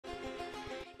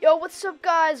Yo, what's up,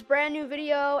 guys? Brand new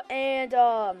video, and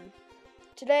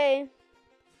today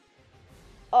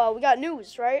we got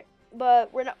news, right?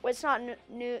 But we're not. It's not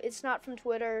new. It's not from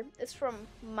Twitter. It's from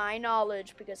my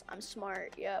knowledge because I'm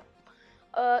smart. Yep.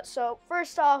 So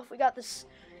first off, we got this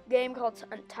game called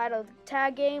Untitled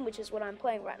Tag Game, which is what I'm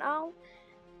playing right now.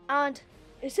 And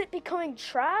is it becoming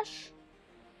trash?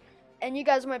 And you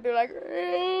guys might be like,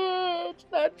 it's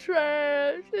not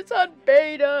trash. It's on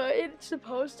beta. It's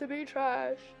supposed to be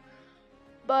trash.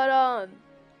 But I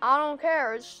don't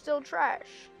care. It's still trash.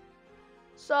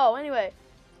 So anyway,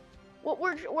 what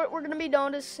we're gonna be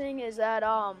noticing is that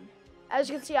as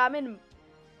you can see, I'm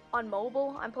on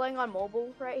mobile. I'm playing on mobile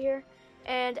right here,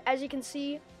 and as you can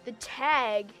see, the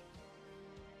tag,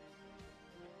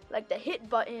 like the hit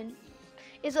button,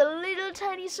 is a little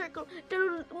tiny circle,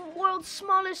 the world's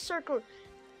smallest circle.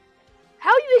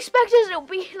 How you expect us to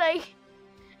be like?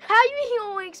 How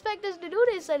you expect us to do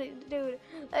this, dude?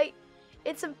 Like,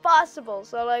 it's impossible.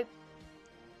 So like,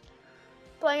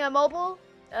 playing on mobile,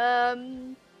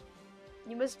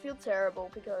 you must feel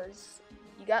terrible because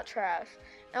you got trash.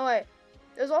 Anyway,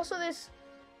 there's also this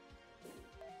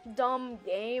dumb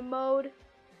game mode.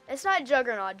 It's not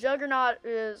Juggernaut. Juggernaut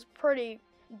is pretty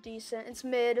decent. It's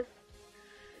mid.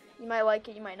 You might like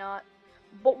it, you might not.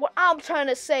 But what I'm trying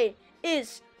to say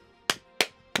is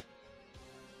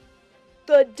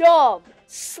the dumb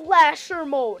slasher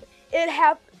mode.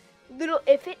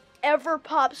 If it ever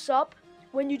pops up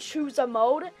when you choose a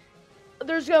mode,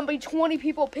 there's gonna be 20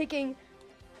 people picking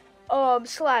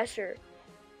slasher.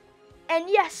 And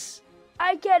yes,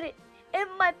 I get it. It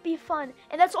might be fun,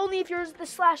 and that's only if you're the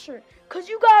slasher, cause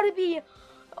you gotta be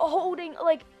holding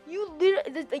like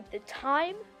the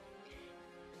time.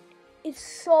 It's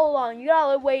so long. You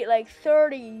gotta wait like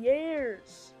 30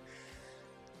 years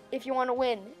if you want to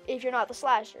win, if you're not the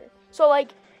slasher. So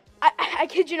like, I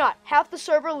kid you not, half the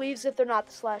server leaves if they're not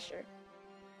the slasher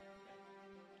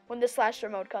when the slasher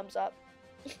mode comes up.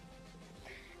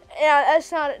 Yeah,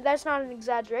 that's not an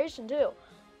exaggeration too.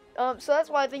 So that's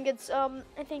why I think it's I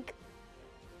think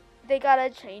they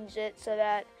gotta change it so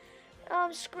that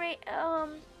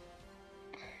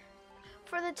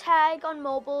for the tag on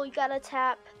mobile, you gotta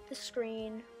tap the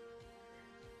screen,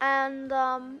 and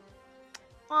I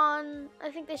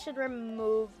think they should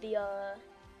remove the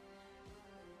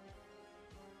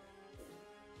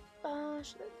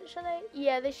should they?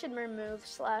 Yeah, they should remove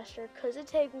slasher because it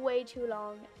takes way too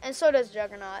long, and so does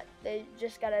Juggernaut. They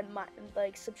just gotta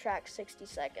like subtract 60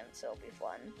 seconds. It'll be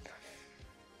fun.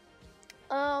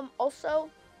 Also,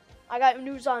 I got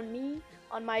news on me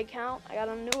on my account. I got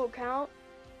a new account,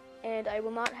 and I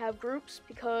will not have groups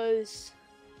because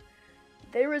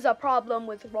there is a problem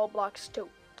with Roblox too.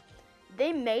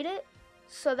 They made it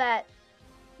so that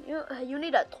you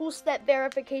need a two-step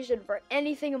verification for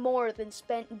anything more than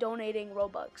donating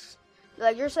Robux.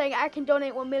 Like, you're saying I can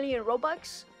donate 1 million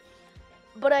Robux,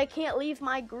 but I can't leave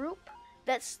my group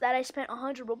that I spent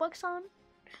 100 Robux on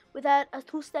without a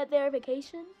two-step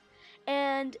verification.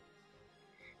 And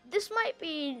this might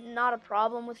be not a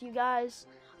problem with you guys,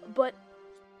 but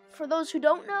for those who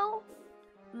don't know,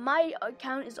 my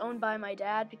account is owned by my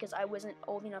dad because I wasn't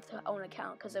old enough to own an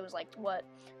account because it was like, what,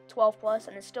 12 plus,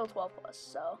 and it's still 12 plus,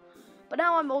 so. But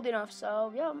now I'm old enough,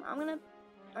 so yeah, I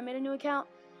made a new account.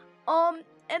 And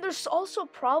there's also a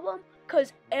problem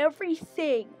because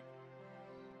everything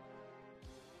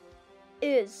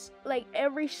is, like,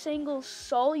 every single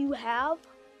soul you have,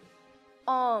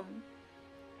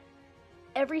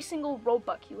 every single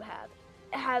Robux you have,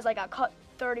 it has like a cut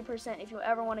 30% if you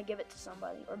ever want to give it to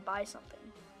somebody or buy something.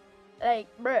 Like,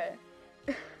 bruh.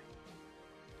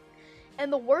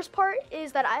 And the worst part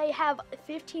is that I have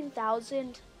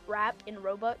 15,000 wrapped in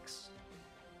Robux,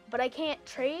 but I can't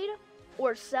trade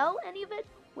or sell any of it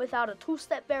without a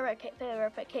two-step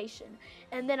verification.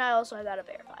 And then I also have that to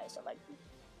verify. So like,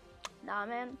 nah,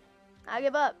 man, I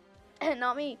give up.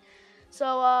 Not me.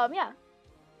 So yeah,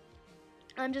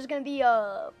 I'm just gonna be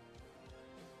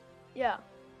yeah,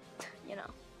 you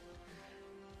know,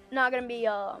 not gonna be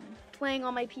playing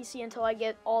on my PC until I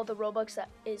get all the Robux that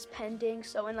is pending.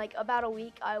 So in like about a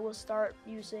week, I will start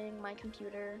using my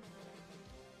computer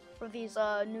for these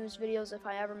news videos if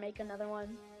I ever make another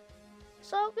one.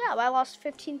 So yeah, I lost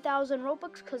 15,000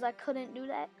 Robux because I couldn't do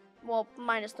that. Well,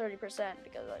 minus 30%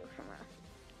 because like,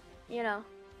 you know,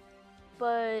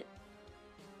 but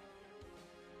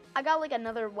I got like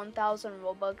another 1,000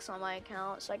 Robux on my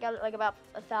account, so I got like about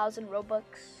 1,000 Robux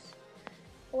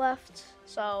left.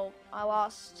 So I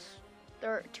lost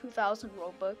 2,000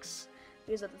 Robux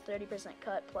because of the 30%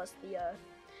 cut plus the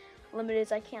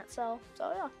limiteds I can't sell.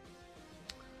 So yeah,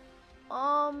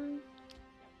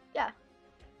 yeah,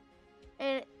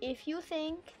 and if you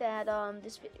think that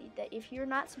that if you're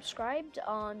not subscribed,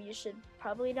 you should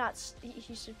probably not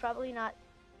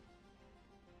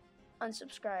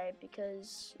unsubscribe,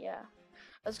 because yeah,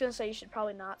 I was gonna say you should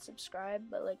probably not subscribe,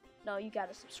 but like no, you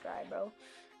gotta subscribe, bro.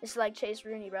 It's like Chase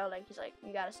Rooney, bro. Like he's like,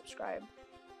 you gotta subscribe.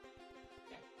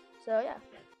 So yeah.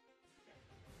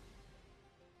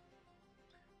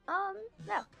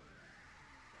 Yeah.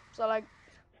 So like,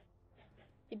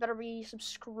 you better be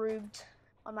subscribed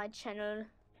on my channel.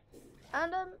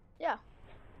 And yeah.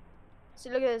 See,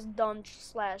 look at this dumb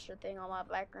slasher thing on my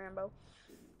background, bro.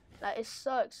 Like, it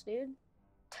sucks, dude.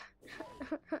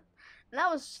 And that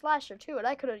was slasher too, and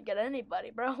I couldn't get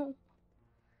anybody, bro.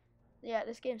 Yeah,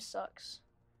 this game sucks.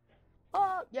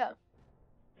 Yeah.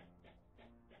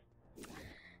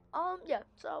 Yeah,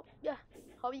 so, yeah.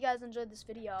 Hope you guys enjoyed this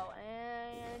video,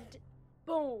 and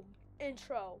boom,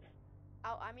 intro.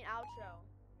 I mean, outro.